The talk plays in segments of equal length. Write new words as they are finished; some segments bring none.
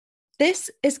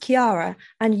This is Kiara,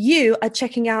 and you are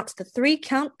checking out the 3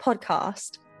 Count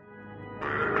podcast.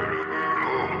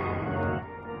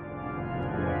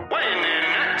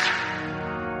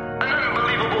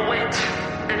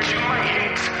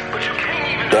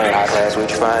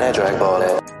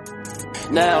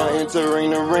 Now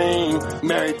entering the ring,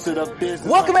 married to the business.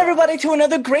 Welcome everybody to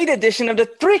another great edition of the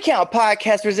 3 Count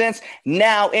podcast presents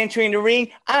Now Entering the Ring.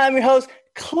 I'm your host,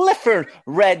 Clifford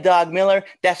Red Dog Miller.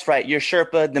 That's right, your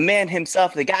Sherpa, the man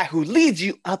himself, the guy who leads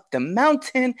you up the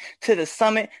mountain to the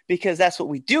summit, because that's what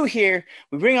we do here.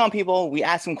 We bring on people, we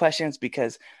ask them questions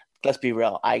because, let's be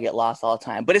real, I get lost all the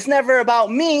time. But it's never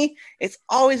about me. It's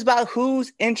always about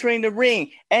who's entering the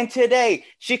ring. And today,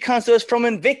 she comes to us from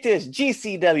Invictus,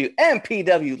 GCW,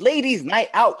 MPW, Ladies Night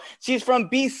Out. She's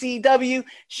from BCW.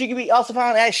 She can be also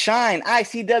found at Shine,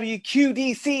 ICW,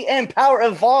 QDC, Empower,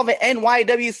 Evolve, and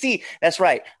NYWC. That's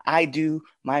right. I do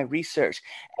my research.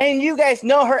 And you guys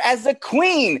know her as the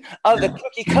queen of the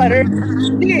cookie cutter.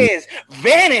 She is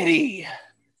Vanity.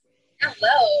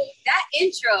 Hello. That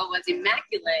intro was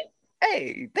immaculate.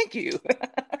 Hey, thank you.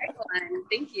 Excellent.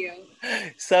 Thank you.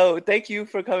 So thank you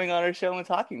for coming on our show and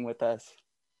talking with us.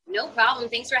 No problem.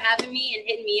 Thanks for having me and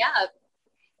hitting me up.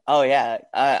 Oh, yeah.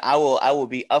 I will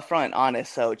be upfront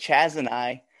honest. So Chaz and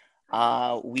I,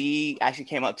 we actually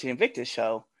came up to the Invictus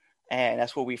show, and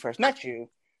that's where we first met you.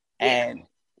 And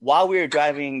while we were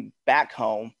driving back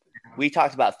home, we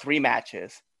talked about 3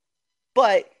 matches.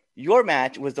 But your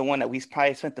match was the one that we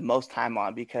probably spent the most time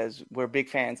on because we're big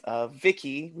fans of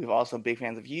Vicky. We're also big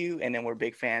fans of you, and then we're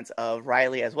big fans of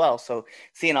Riley as well. So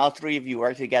seeing all 3 of you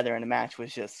work together in a match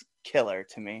was just killer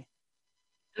to me.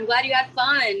 I'm glad you had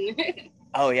fun.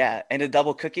 Oh, yeah. And the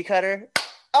double cookie cutter.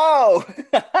 Oh!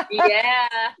 Yeah.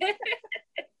 I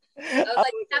was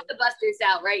like, have the busters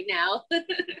out right now.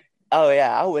 Oh,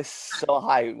 yeah. I was so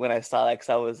hyped when I saw that because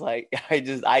I was like,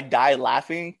 I died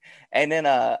laughing. And then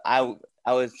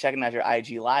I was checking out your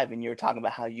IG live, and you were talking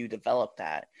about how you developed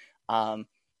that.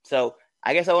 So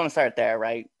I guess I want to start there,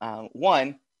 right?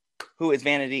 1, who is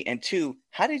Vanity? And 2,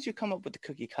 how did you come up with the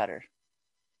cookie cutter?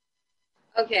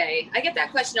 Okay, I get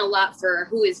that question a lot for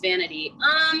who is Vanity.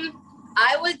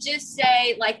 I would just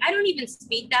say, like, I don't even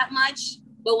speak that much,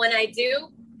 but when I do,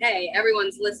 hey,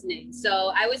 everyone's listening.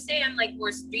 So I would say I'm like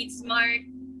more street smart.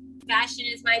 Fashion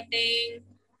is my thing.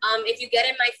 If you get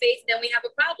in my face, then we have a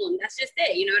problem. That's just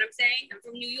it. You know what I'm saying? I'm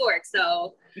from New York,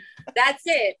 so that's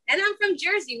it. And I'm from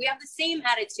Jersey. We have the same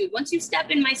attitude. Once you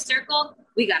step in my circle,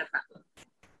 we got a problem.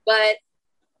 But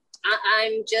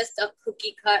I'm just a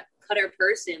cookie cutter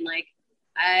person. Like,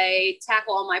 I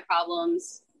tackle all my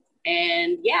problems.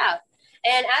 And yeah.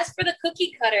 And as for the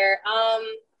cookie cutter,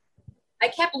 I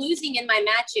kept losing in my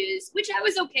matches, which I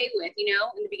was okay with, you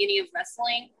know, in the beginning of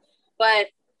wrestling. But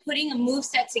putting a move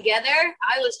set together,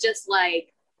 I was just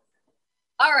like,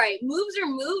 all right, moves are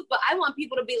moves, but I want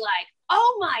people to be like,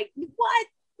 oh my, what?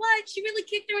 She really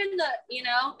kicked her in the, you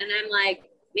know? And I'm like,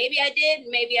 maybe I did,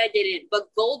 maybe I didn't. But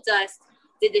Goldust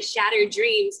did the Shattered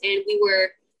Dreams, and we were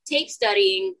tape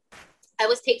studying. I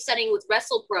was tape studying with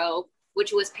WrestlePro,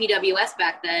 which was PWS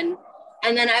back then.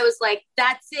 And then I was like,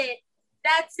 that's it.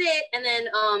 And then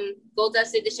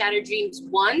Goldust did the Shattered Dreams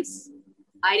once.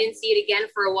 I didn't see it again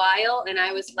for a while, and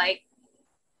I was like,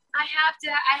 I have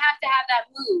to have that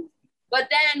move.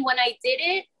 But then when I did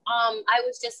it, I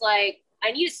was just like,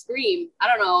 I need to scream. I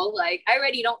don't know, like, I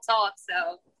already don't talk,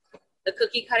 so the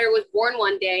cookie cutter was born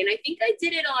one day, and I think I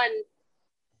did it on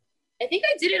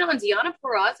Deonna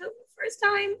Purrazzo the first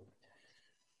time.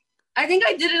 I think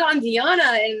I did it on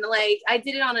Deonna, and like I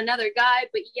did it on another guy,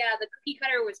 but yeah, the cookie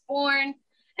cutter was born,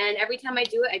 and every time I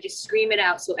do it, I just scream it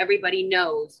out so everybody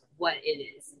knows what it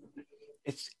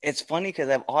is. It's funny because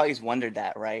I've always wondered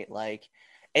that, right? Like,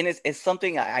 and it's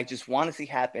something I just want to see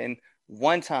happen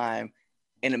one time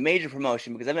in a major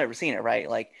promotion because I've never seen it, right?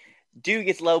 Like, dude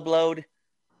gets low blowed,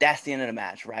 that's the end of the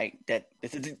match, right?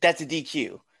 That's a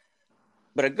DQ.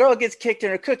 But a girl gets kicked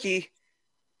in her cookie,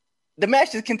 the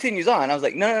match just continues on. I was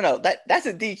like, no, that's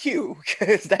a DQ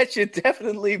because that should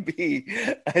definitely be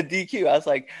a DQ. I was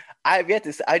like, I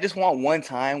just want one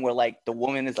time where like the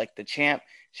woman is like the champ.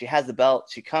 She has the belt.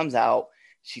 She comes out.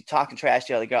 She talking trash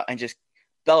to the other girl and just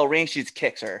bell rings. She just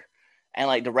kicks her. And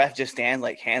like the ref just stands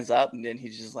like hands up. And then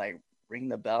he's just like ring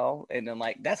the bell. And then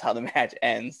like, that's how the match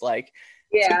ends. Like,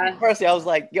 yeah. Personally, I was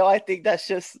like, yo, I think that's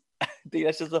just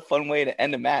a fun way to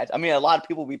end a match. I mean, a lot of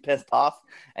people will be pissed off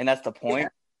and that's the point. Yeah.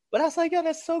 But I was like, yeah,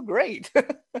 that's so great.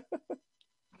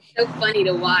 So funny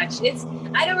to watch.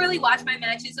 I don't really watch my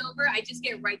matches over. I just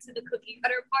get right to the cookie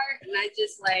cutter part, and I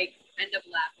just like end up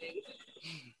laughing.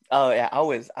 Oh yeah, I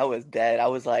was dead. I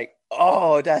was like,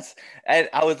 oh, and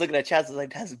I was looking at Chaz. I was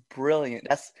like, that's brilliant.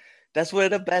 That's one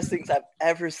of the best things I've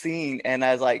ever seen. And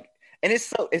I was like, and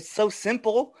it's so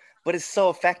simple, but it's so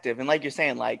effective. And like you're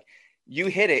saying, like you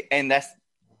hit it, and that's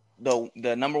the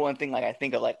number one thing like I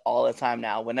think of like all the time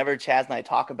now. Whenever Chaz and I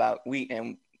talk about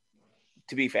and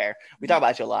to be fair, we talk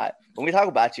about you a lot. When we talk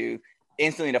about you,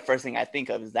 instantly the first thing I think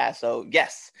of is that. So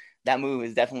yes, that move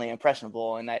is definitely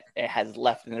impressionable, and that it has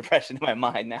left an impression in my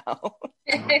mind now.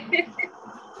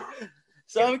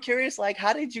 So I'm curious, like,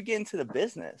 how did you get into the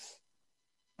business?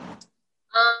 When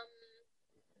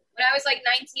I was like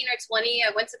 19 or 20,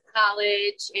 I went to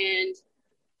college, and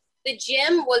the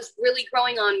gym was really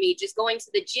growing on me. Just going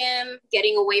to the gym,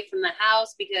 getting away from the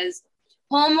house, because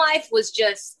home life was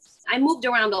just, I moved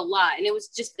around a lot, and it was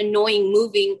just annoying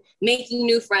moving, making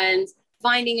new friends,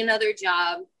 finding another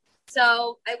job.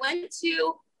 So I went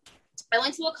to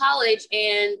a college,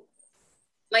 and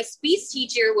my speech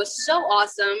teacher was so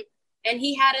awesome, and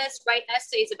he had us write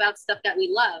essays about stuff that we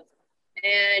love.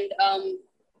 And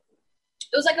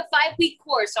it was like a 5-week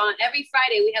course. On every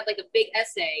Friday, we had like a big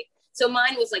essay. So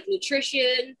mine was like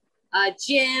nutrition,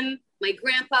 gym, my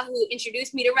grandpa who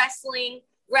introduced me to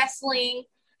wrestling.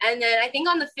 And then I think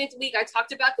on the 5th week, I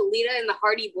talked about the Lita and the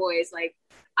Hardy Boys. Like,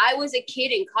 I was a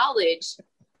kid in college.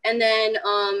 And then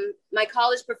my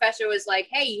college professor was like,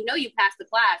 hey, you passed the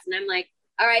class. And I'm like,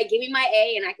 all right, give me my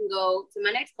A and I can go to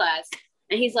my next class.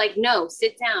 And he's like, no,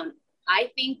 sit down.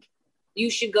 I think you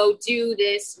should go do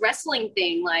this wrestling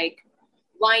thing. Like,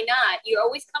 why not? You're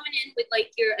always coming in with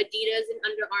like your Adidas and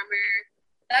Under Armour.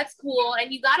 That's cool.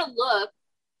 And you got to look.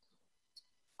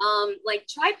 Like,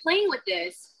 try playing with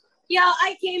this. Yeah,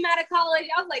 I came out of college.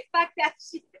 I was like, fuck that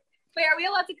shit. Wait, are we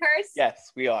allowed to curse?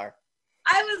 Yes, we are.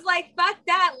 I was like, fuck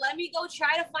that. Let me go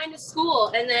try to find a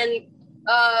school. And then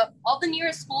all the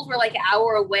nearest schools were like an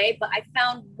hour away, but I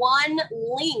found one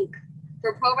link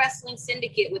for Pro Wrestling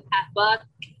Syndicate with Pat Buck,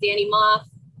 Danny Moff,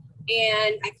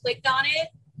 and I clicked on it,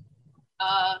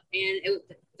 and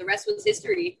the rest was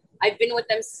history. I've been with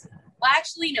them. Well,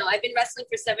 actually, no, I've been wrestling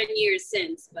for 7 years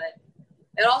since, but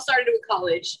it all started with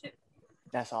college.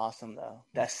 That's awesome, though.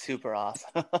 That's super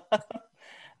awesome.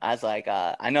 I was like,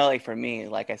 I know, like for me,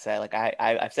 like I said, like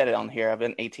I've said it on here. I've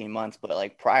been 18 months, but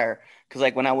like prior, because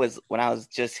like when I was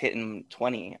just hitting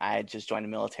 20, I had just joined the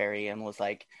military and was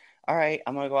like, all right,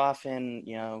 I'm gonna go off and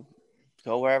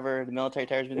go wherever the military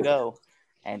tells me to go.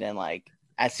 And then like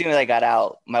as soon as I got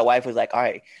out, my wife was like, all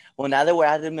right, well now that we're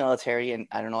out of the military, and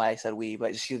I don't know why I said we,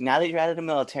 but she's now that you're out of the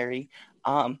military,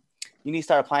 you need to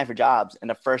start applying for jobs. And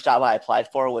the first job I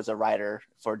applied for was a writer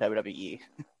for WWE,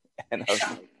 and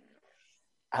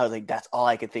I was like, that's all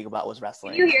I could think about was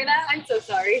wrestling. Can you hear that? I'm so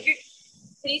sorry.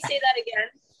 Can you say that again?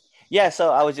 Yeah,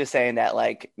 so I was just saying that,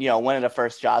 like, one of the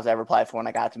first jobs I ever applied for when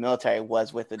I got out the military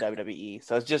was with the WWE.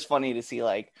 So it's just funny to see,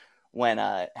 like, when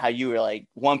how you were like,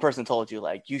 one person told you,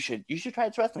 like, you should try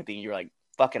this wrestling thing. You're like,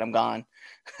 fuck it, I'm gone.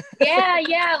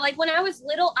 Yeah. Like when I was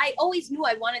little, I always knew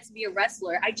I wanted to be a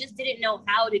wrestler. I just didn't know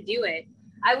how to do it.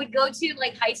 I would go to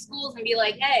like high schools and be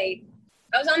like, hey,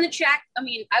 I was on the track. I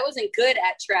mean, I wasn't good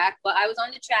at track, but I was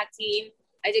on the track team.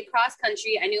 I did cross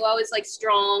country. I knew I was like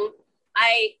strong.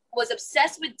 I was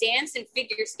obsessed with dance and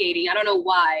figure skating. I don't know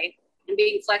why, and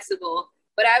being flexible,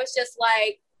 but I was just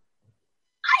like,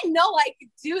 I know I could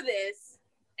do this.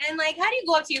 And like, how do you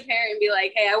go up to your parent and be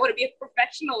like, hey, I want to be a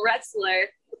professional wrestler?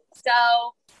 So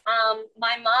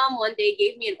my mom one day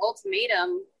gave me an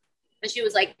ultimatum, and she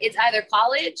was like, it's either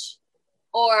college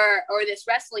or this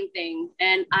wrestling thing.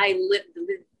 And I lived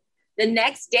the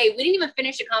next day. We didn't even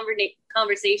finish the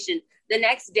conversation. The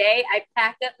next day, I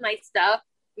packed up my stuff,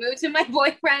 moved to my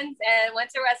boyfriend's, and went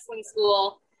to wrestling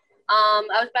school. I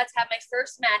was about to have my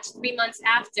first match 3 months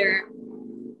after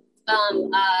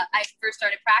I first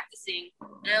started practicing.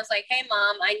 And I was like, hey,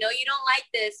 Mom, I know you don't like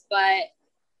this, but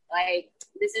like,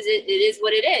 this is it. It is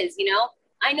what it is,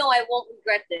 I know I won't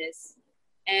regret this.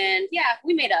 And yeah,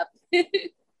 we made up.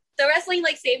 So wrestling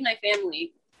like saved my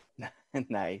family.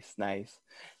 Nice. That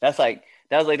was like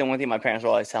the one thing my parents were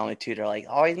always telling me too. They're like,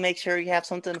 always make sure you have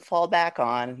something to fall back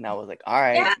on. And I was like, all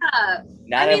right. Yeah.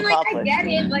 I mean, like, I get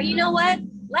it, but you know what?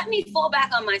 Let me fall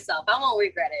back on myself. I won't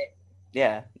regret it.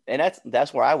 Yeah. And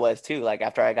that's where I was too. Like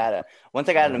after once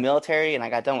I got in the military and I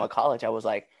got done with college, I was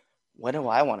like, what do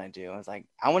I want to do? I was like,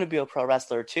 I want to be a pro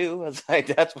wrestler too. I was like,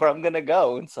 that's where I'm going to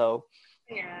go. And so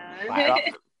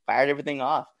fired everything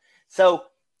off. So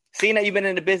seeing that you've been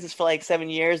in the business for like 7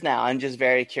 years now, I'm just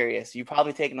very curious. You've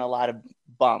probably taken a lot of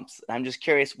bumps. I'm just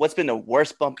curious, what's been the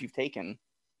worst bump you've taken?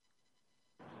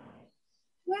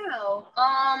 Wow.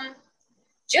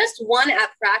 Just one at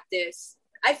practice.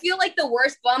 I feel like the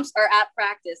worst bumps are at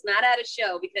practice, not at a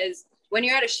show, because when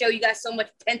you're at a show, you got so much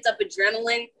pent up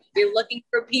adrenaline. You're looking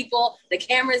for people. The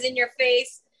camera's in your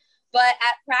face. But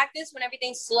at practice, when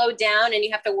everything's slowed down and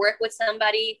you have to work with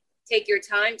somebody, take your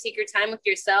time with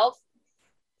yourself.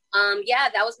 Yeah,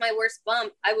 that was my worst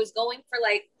bump. I was going for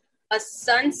like a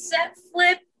sunset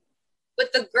flip,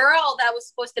 but the girl that was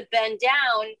supposed to bend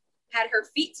down had her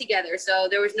feet together, so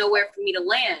there was nowhere for me to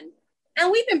land.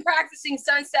 And we've been practicing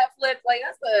sunset flip, like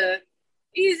that's the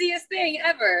easiest thing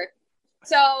ever.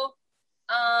 So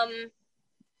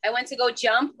I went to go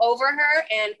jump over her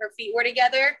and her feet were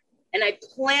together and I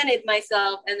planted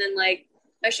myself and then like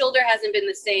my shoulder hasn't been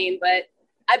the same, but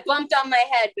I bumped on my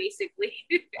head basically.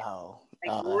 Oh.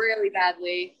 Really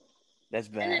badly. That's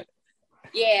bad. Then,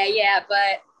 yeah,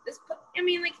 but this, I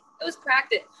mean, like it was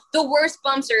practice. The worst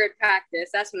bumps are at practice.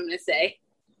 That's what I'm gonna say.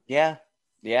 Yeah,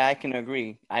 I can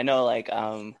agree. I know, like,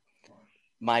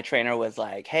 my trainer was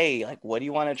like, "Hey, like, what do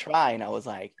you want to try?" And I was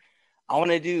like, "I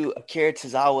want to do Akira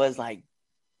Tozawa's like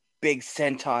big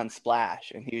senton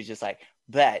splash," and he was just like,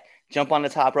 "Bet, jump on the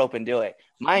top rope and do it."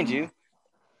 Mind you,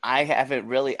 I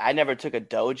never took a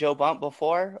dojo bump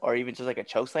before, or even just like a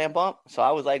choke slam bump. So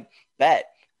I was like, bet.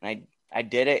 And I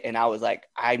did it, and I was like,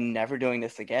 I'm never doing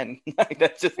this again. Like,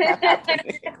 that's just not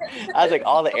happening. I was like,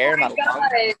 all the air in my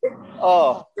lungs.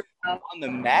 Oh, on the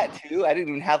mat too. I didn't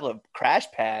even have a crash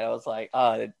pad. I was like,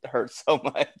 oh, it hurts so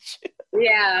much.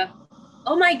 Yeah.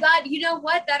 Oh my God. You know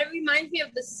what? That reminds me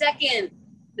of the second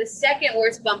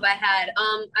worst bump I had.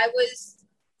 I was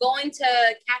going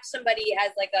to catch somebody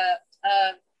as like a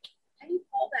how do you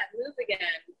call that move again?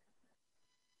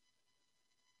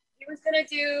 He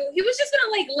was just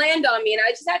gonna like land on me and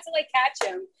I just had to like catch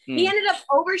him. He ended up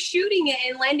overshooting it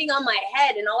and landing on my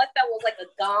head and all I felt was like a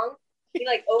gong. He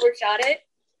like overshot it.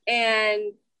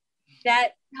 And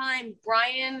that time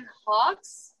Brian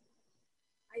Hawks,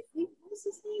 I think, what was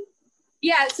his name?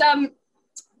 Yeah,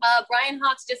 Brian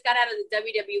Hawks just got out of the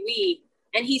WWE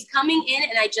and he's coming in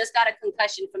and I just got a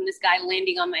concussion from this guy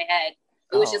landing on my head.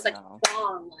 It was just like a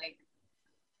gong, like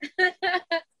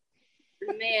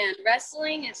man,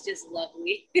 wrestling is just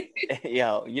lovely.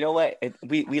 Yo, you know what?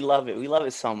 We love it. We love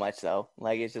it so much, though.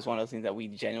 Like, it's just one of those things that we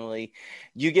genuinely,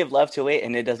 you give love to it,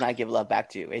 and it does not give love back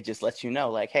to you. It just lets you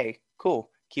know, like, hey, cool,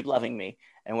 keep loving me.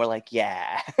 And we're like,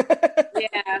 yeah.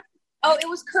 Yeah. Oh, it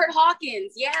was Kurt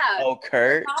Hawkins. Yeah. Oh,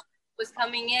 Kurt Hawkins was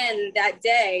coming in that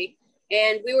day,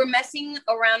 and we were messing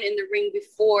around in the ring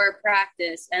before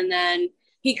practice, and then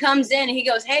he comes in and he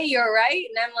goes, "Hey, you're all right?"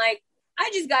 And I'm like, I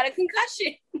just got a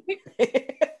concussion.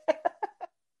 Like,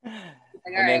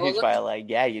 and then he's probably like,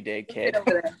 yeah, you did, kid.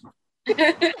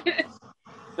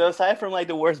 So aside from like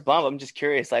the worst bump, I'm just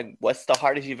curious, like, what's the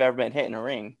hardest you've ever been hit in a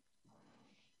ring?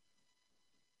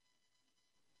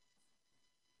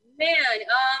 Man,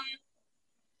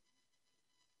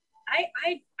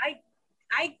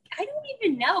 I don't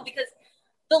even know because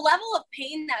the level of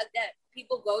pain that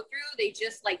people go through, they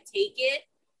just like take it.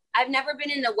 I've never been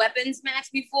in a weapons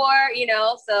match before,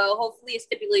 so hopefully a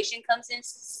stipulation comes in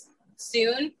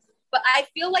soon. But I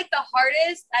feel like the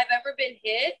hardest I've ever been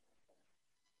hit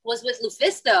was with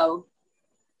Lufisto.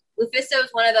 Lufisto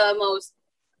is one of the most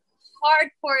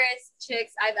hardcorest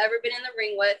chicks I've ever been in the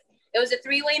ring with. It was a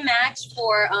 3-way match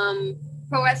for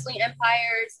Pro Wrestling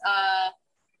Empire's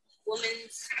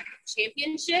Women's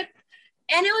Championship.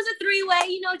 And it was a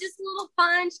 3-way, just a little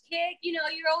punch, kick.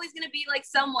 You're always going to be like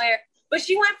somewhere. But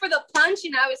she went for the punch,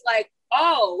 and I was like,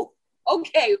 oh,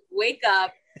 okay, wake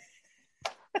up.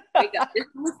 Wake up. This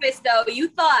is Lufisto. You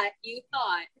thought.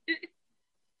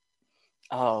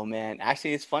 Oh man,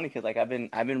 actually, it's funny because like I've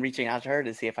been reaching out to her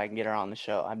to see if I can get her on the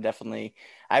show.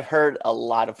 I've heard a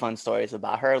lot of fun stories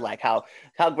about her, like how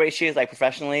great she is like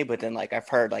professionally, but then like I've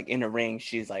heard like in the ring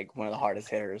she's like one of the hardest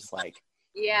hitters. Like,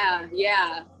 yeah,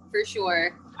 for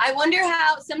sure. I wonder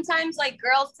how sometimes like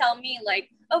girls tell me like,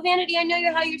 "Oh, Vanity, I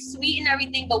know how you're sweet and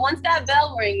everything, but once that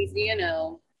bell rings,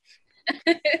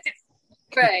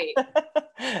 Right.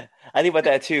 I think about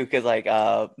that too, because like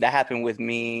that happened with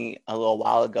me a little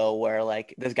while ago, where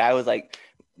like this guy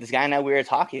and I, we were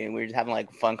talking, and we were just having like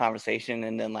a fun conversation,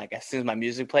 and then like as soon as my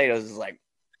music played, I was just like,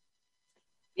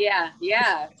 yeah.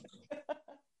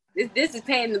 This is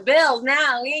paying the bills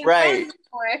now. We ain't right.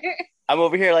 Anymore. I'm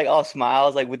over here like all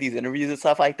smiles, like with these interviews and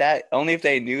stuff like that. Only if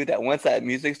they knew that once that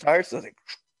music starts, I was like,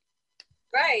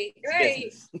 right.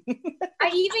 I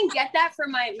even get that for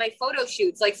my photo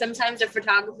shoots. Like sometimes a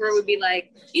photographer would be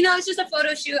like, it's just a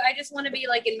photo shoot. I just want to be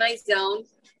like in my zone.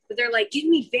 But they're like, give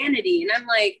me Vanity. And I'm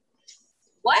like,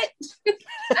 what?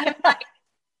 I'm like,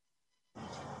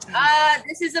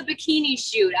 this is a bikini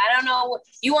shoot. I don't know.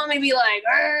 You want me to be like,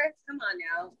 come on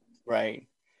now. Right.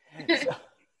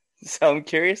 So I'm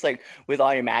curious, like with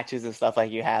all your matches and stuff like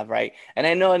you have, right? And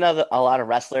I know a lot of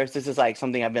wrestlers. This is like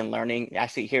something I've been learning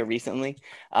actually here recently.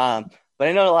 But But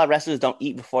I know a lot of wrestlers don't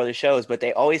eat before the shows, but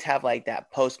they always have like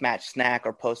that post-match snack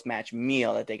or post-match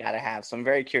meal that they got to have. So I'm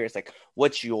very curious, like,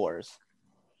 what's yours?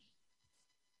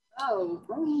 Oh,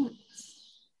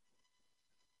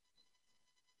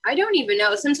 I don't even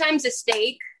know. Sometimes a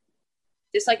steak,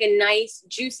 just like a nice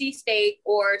juicy steak,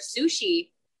 or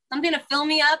sushi, something to fill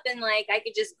me up and like I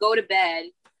could just go to bed.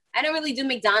 I don't really do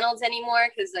McDonald's anymore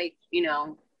because, like,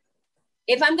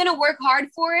 if I'm gonna work hard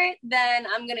for it, then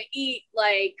I'm gonna eat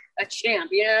like a champ.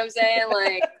 You know what I'm saying?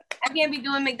 Like, I can't be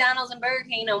doing McDonald's and Burger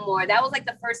King no more. That was like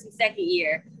the first and second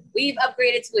year. We've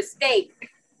upgraded to a steak.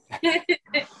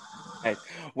 Right.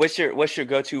 What's your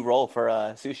go-to roll for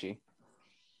sushi?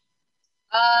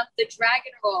 The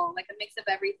dragon roll, like a mix of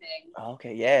everything.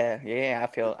 Okay, yeah.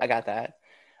 I got that.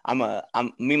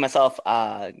 I'm me myself.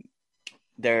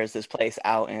 There's this place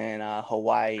out in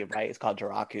Hawaii, right? It's called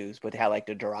Duraku's, but they have like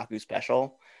the Duraku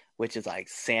special, which is like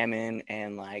salmon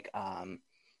and like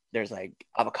there's like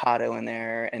avocado in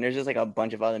there, and there's just like a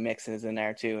bunch of other mixes in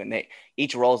there too. And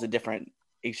each roll is a different,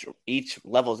 each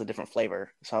level is a different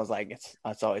flavor. So I was like,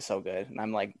 it's always so good, and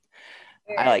I'm like,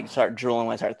 I like start drooling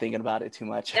when I start thinking about it too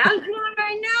much. I'm drooling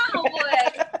right now, boy.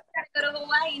 Gotta go to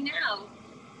Hawaii now.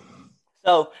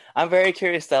 So I'm very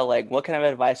curious though, like, what kind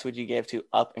of advice would you give to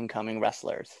up and coming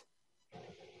wrestlers?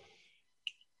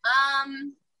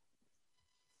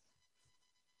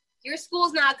 Your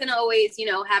school's not gonna always,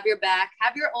 have your back.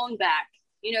 Have your own back.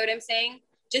 You know what I'm saying?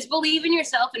 Just believe in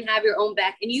yourself and have your own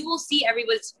back, and you will see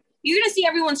you're gonna see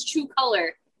everyone's true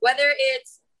color, whether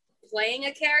it's playing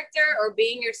a character or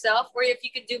being yourself, or if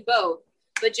you could do both.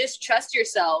 But just trust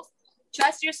yourself.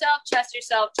 Trust yourself, trust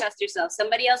yourself, trust yourself.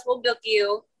 Somebody else will book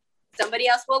you. Somebody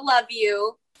else will love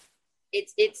you.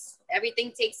 It's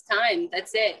everything takes time.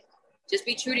 That's it. Just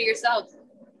be true to yourself.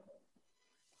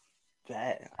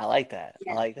 I like that.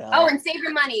 Yeah. I like that. Oh, and save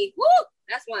your money. Woo!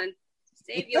 That's one.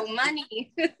 Save your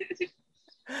money.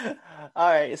 All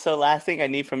right. So last thing I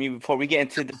need from you before we get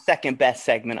into the second best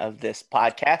segment of this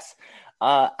podcast,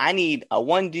 I need a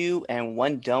one do and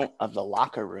one don't of the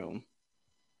locker room.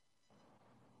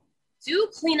 Do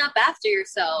clean up after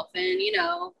yourself, and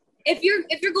if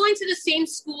you're going to the same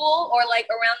school or like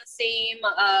around the same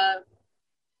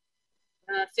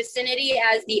vicinity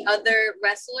as the other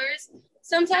wrestlers,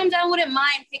 sometimes I wouldn't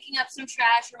mind picking up some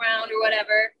trash around or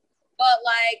whatever. But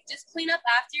like, just clean up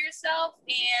after yourself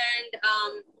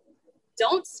and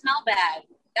don't smell bad.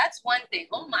 That's one thing.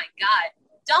 Oh my God,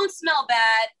 don't smell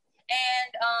bad,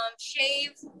 and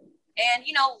shave, and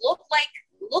look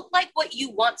like what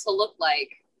you want to look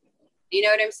like. You know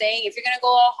what I'm saying? If you're going to go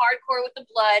all hardcore with the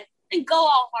blood, then go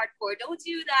all hardcore. Don't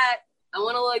do that. I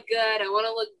want to look good. I want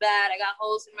to look bad. I got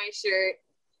holes in my shirt.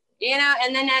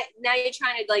 And then now you're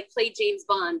trying to like play James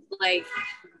Bond. Like,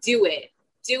 do it.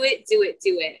 Do it, do it,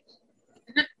 do it.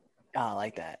 Oh, I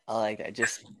like that. I like that.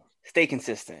 Just stay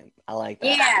consistent. I like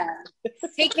that. Yeah.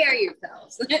 Take care of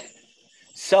yourselves.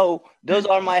 So those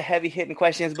are my heavy hitting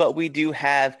questions, but we do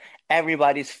have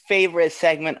everybody's favorite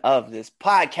segment of this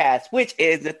podcast, which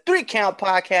is the 3 Count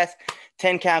Podcast,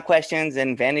 10 count questions.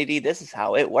 And Vanity, this is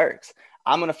how it works.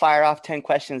 I'm going to fire off 10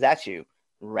 questions at you,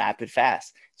 rapid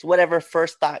fast. So whatever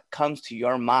first thought comes to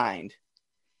your mind,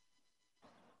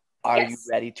 are you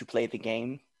ready to play the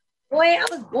game? Boy, I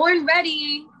was born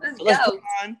ready. Let's go. Put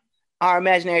on our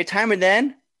imaginary timer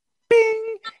then.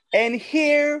 Bing! And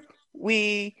here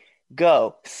we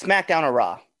go. SmackDown or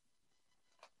Raw?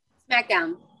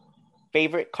 SmackDown.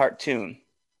 Favorite cartoon?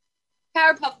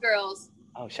 Powerpuff Girls.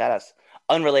 Oh, shout outs.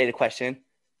 Unrelated question,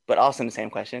 but also the same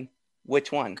question.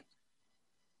 Which one?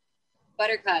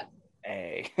 Buttercup.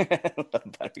 Hey.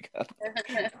 Buttercup.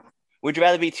 Would you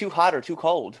rather be too hot or too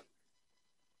cold?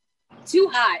 Too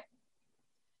hot.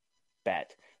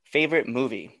 Bet. Favorite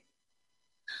movie?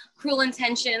 Cruel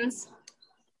Intentions.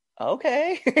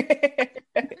 Okay.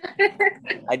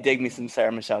 I dig me some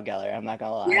Sarah Michelle Gellar. I'm not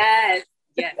going to lie.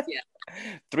 Yes.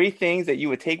 3 things that you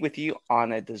would take with you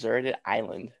on a deserted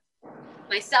island.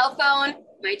 My cell phone,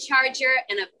 my charger,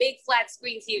 and a big flat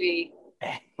screen TV.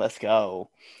 Let's go.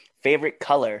 Favorite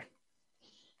color?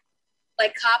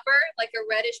 Like copper, like a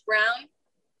reddish brown.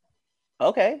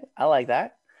 Okay, I like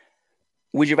that.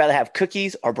 Would you rather have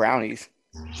cookies or brownies?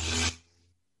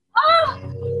 Oh,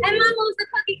 and mom loves the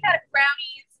cookie cut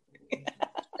brownies.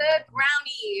 The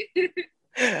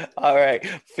brownie. All right.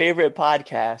 Favorite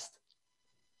podcast?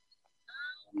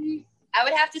 I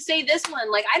would have to say this one.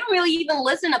 Like, I don't really even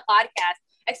listen to podcasts,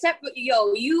 except for,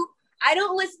 I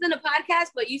don't listen to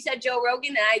podcasts, but you said Joe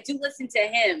Rogan, and I do listen to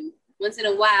him once in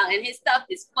a while, and his stuff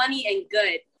is funny and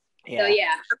good. Yeah. So,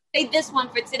 yeah, say this one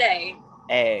for today.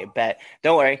 Hey, bet.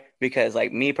 Don't worry, because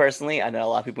like me personally, I know a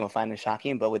lot of people will find it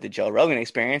shocking, but with the Joe Rogan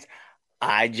experience,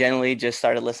 I generally just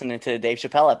started listening to the Dave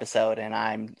Chappelle episode, and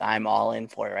I'm all in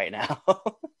for it right now.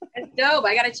 That's dope.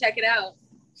 I gotta check it out.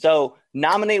 So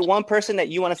nominate one person that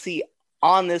you want to see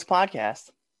on this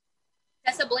podcast.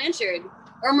 Tessa Blanchard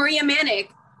or Maria Manic.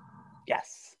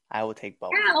 Yes, I will take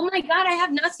both. Yeah. Oh my God, I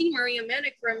have not seen Maria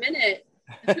Manic for a minute.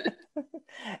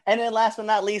 And then last but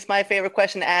not least, my favorite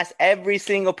question to ask every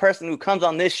single person who comes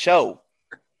on this show.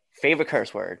 Favorite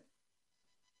curse word?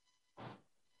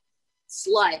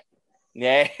 Slut.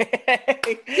 Yeah.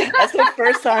 That's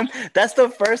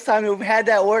the first time we've had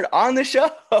that word on the show.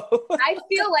 I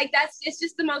feel like it's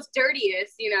just the most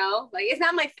dirtiest, you know? Like, it's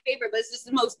not my favorite, but it's just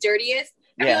the most dirtiest.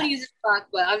 Everyone uses fuck,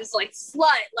 but I'm just like,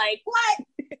 slut. Like, what?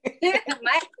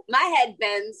 my head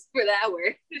bends for that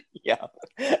word. Yeah,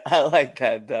 I like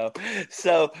that though.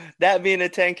 So that being the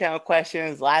 10 count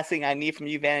questions, last thing I need from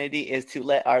you, Vanity, is to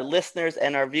let our listeners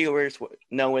and our viewers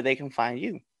know where they can find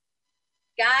you.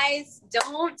 Guys,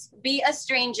 don't be a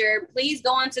stranger. Please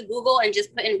go onto Google and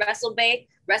just put in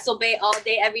WrestleBay all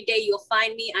day, every day. You'll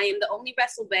find me. I am the only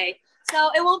WrestleBay.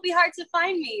 So it won't be hard to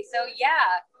find me. So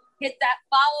yeah, hit that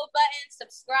follow button,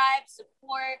 subscribe,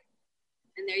 support,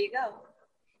 and there you go.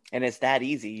 And it's that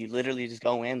easy. You literally just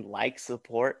go in, like,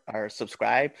 support, or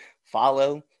subscribe,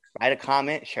 follow, write a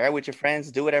comment, share it with your friends,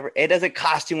 do whatever. It doesn't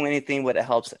cost you anything, but it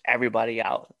helps everybody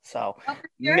out. So sure.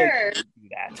 Make sure you do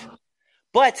that.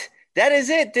 But that is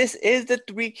it. This is the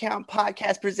 3 Count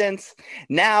Podcast presents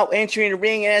Now Entering the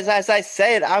Ring. And as I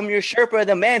said, I'm your Sherpa,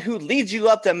 the man who leads you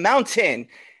up the mountain.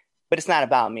 But it's not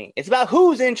about me. It's about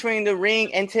who's entering the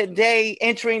ring. And today,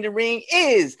 entering the ring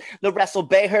is the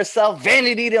WrestleBay herself,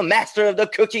 Vanity, the master of the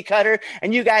cookie cutter.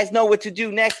 And you guys know what to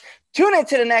do next. Tune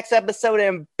into the next episode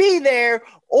and be there.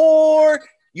 Or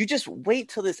you just wait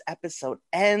till this episode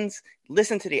ends.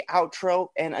 Listen to the outro.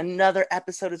 And another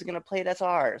episode is going to play. That's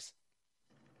ours.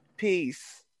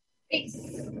 Peace.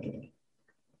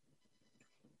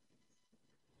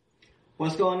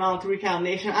 What's going on, 3 Count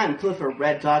Nation? I'm Clifford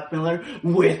Red Dog Miller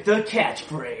with the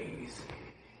catchphrase.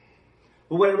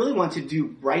 But what I really want to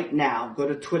do right now, go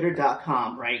to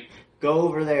twitter.com, right? Go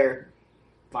over there,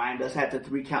 find us at the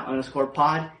 3 Count _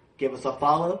 pod, give us a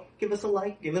follow, give us a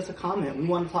like, give us a comment. We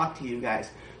want to talk to you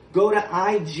guys. Go to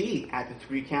IG at the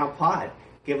 3 Count pod.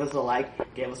 Give us a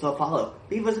like, give us a follow,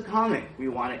 leave us a comment. We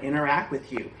want to interact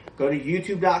with you. Go to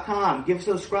youtube.com, give us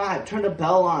a subscribe, turn the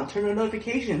bell on, turn the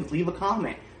notifications, leave a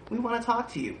comment. We want to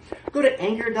talk to you. Go to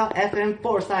anchor.fm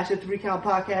 / the 3 Count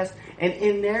Podcast, and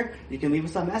in there, you can leave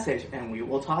us a message, and we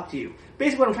will talk to you.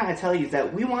 Basically, what I'm trying to tell you is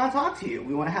that we want to talk to you.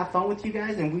 We want to have fun with you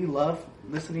guys, and we love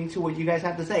listening to what you guys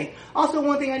have to say. Also,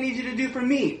 one thing I need you to do for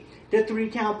me, the 3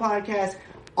 Count Podcast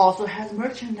also has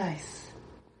merchandise.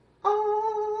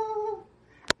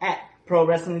 At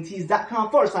prowrestlingtees.com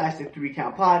 / the 3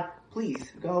 Count Pod.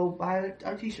 Please go buy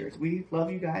our t-shirts. We love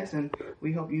you guys, and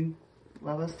we hope you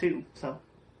love us too. So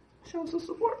show us some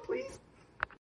support, please.